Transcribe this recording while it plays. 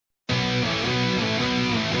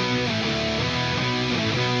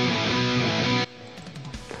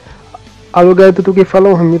Alô galera, tudo quem fala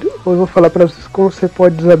é o Ramiro. Hoje eu vou falar para vocês como você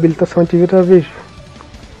pode desabilitar seu antivírus AVG.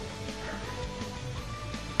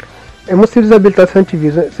 É possível desabilitar seu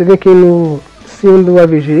antivírus, né? Você vem aqui no cima do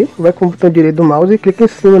AVG, vai com o botão direito do mouse e clica em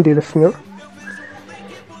cima dele assim, ó.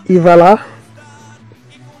 E vai lá.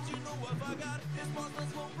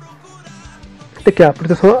 Aqui, a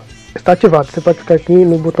proteção está ativada. Você pode clicar aqui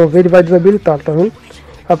no botão verde e vai desabilitar, tá vendo?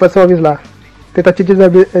 Vai aparecer uma vez lá. Tentativa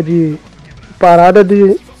de parada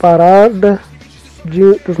dos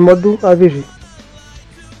modos AVG.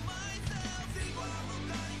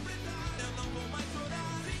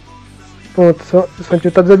 Pronto, seu antivírus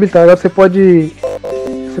está desabilitado. Agora você pode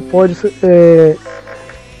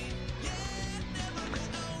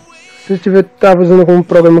se você estava usando algum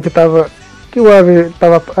programa que o AVG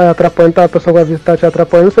estava atrapalhando, a pessoa que o AVG está te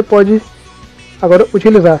atrapalhando, você pode agora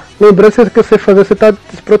utilizar. Lembrando que você fazer, você está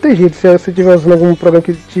desprotegido. Se você estiver usando algum programa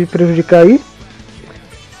que te prejudicar aí,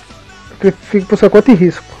 fique por sua conta e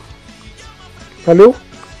risco. Valeu?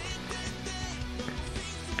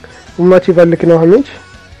 Vamos ativar ele aqui novamente.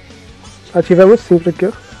 Ativar é muito simples aqui,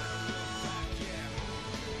 ó.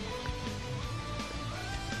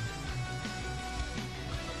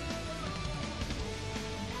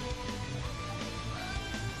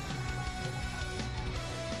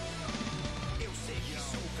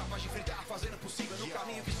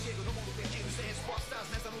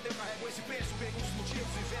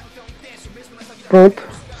 Pronto,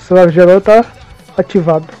 o seu AVG agora está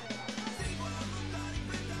ativado.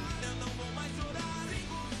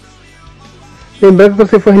 Lembrando que quando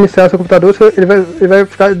você for reiniciar seu computador, ele vai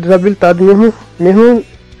ficar desabilitado mesmo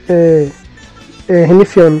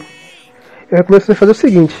reiniciando. Eu recomendo você fazer o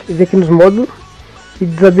seguinte: vir aqui nos modos e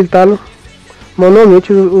desabilitá-lo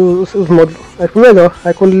manualmente os modos. Aí fica melhor.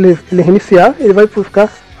 Aí quando ele reiniciar, ele vai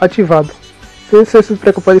ficar ativado. Sem você se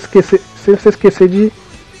preocupar sem você esquecer de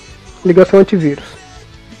ligar seu antivírus.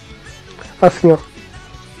 Assim, ó.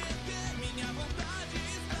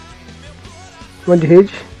 Uma de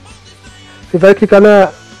rede. Você vai clicar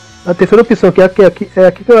na terceira opção, que é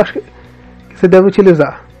aqui que eu acho que você deve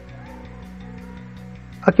utilizar.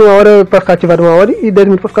 Aqui 1 hora para ficar ativado 1 hora e 10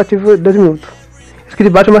 minutos para ficar ativo 10 minutos. Esse aqui de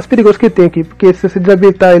baixo é o mais perigoso que tem aqui, porque se você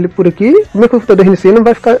desabilitar ele por aqui, o meu computador reinicia, não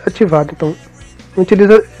vai ficar ativado. Então, não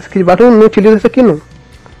utiliza esse aqui de baixo, não utiliza esse aqui não.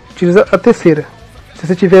 Utiliza a terceira. Se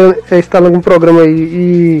você estiver instalando algum programa aí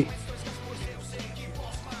e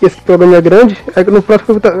esse programa é grande, aí no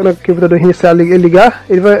próximo computador reiniciar e ligar,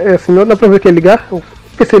 ele vai, assim, não dá pra ver que ele ligar, o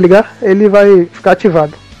PC ligar, ele vai ficar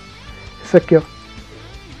ativado. Isso aqui, ó.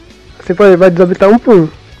 Você vai desabilitar um por um.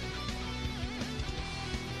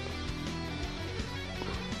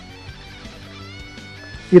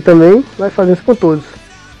 E também vai fazer isso com todos.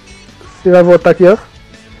 Você vai voltar aqui, ó.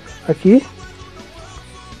 Aqui.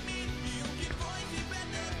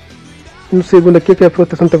 No segundo aqui, que é a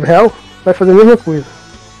proteção temporal, vai fazer a mesma coisa.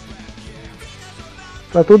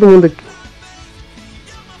 Para todo mundo aqui.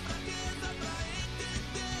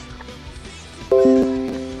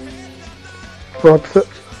 Pronto,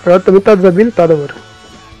 agora também está desabilitado agora.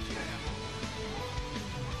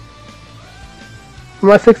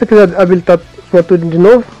 Mas se você quiser habilitar tudo de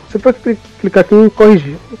novo, você pode clicar aqui em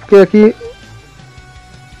corrigir. Porque aqui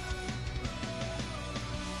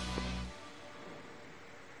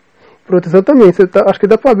proteção também, acho que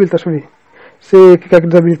dá para habilitar, deixa eu ver. Você clicar aqui em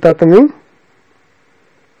desabilitar também.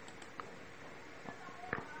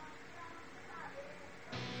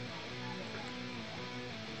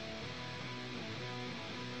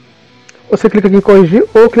 Você clica aqui em corrigir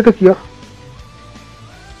ou clica aqui, ó.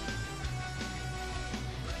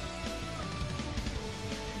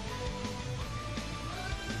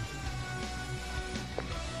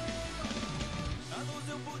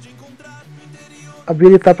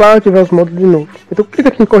 Habilitar para ativar os modos de novo. Então clica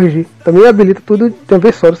aqui em corrigir. Também habilita tudo de uma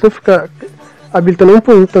vez só. Você não ficar habilitando um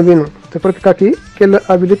por um também não. Você pode clicar aqui que ele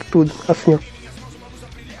habilita tudo. Assim, ó.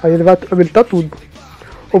 Aí ele vai habilitar tudo.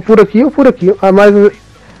 Ou por aqui ou por aqui. Mas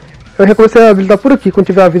eu recomendo você habilitar por aqui, quando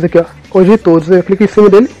tiver aviso aqui, ó. Corrigir todos. Eu clico em cima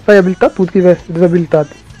dele, vai habilitar tudo que tiver desabilitado.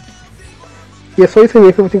 E é só isso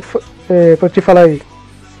mesmo que eu tenho pra te falar aí.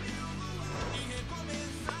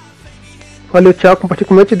 Valeu, tchau, compartilhe,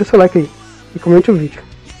 comente e dê seu like aí. E comente o vídeo.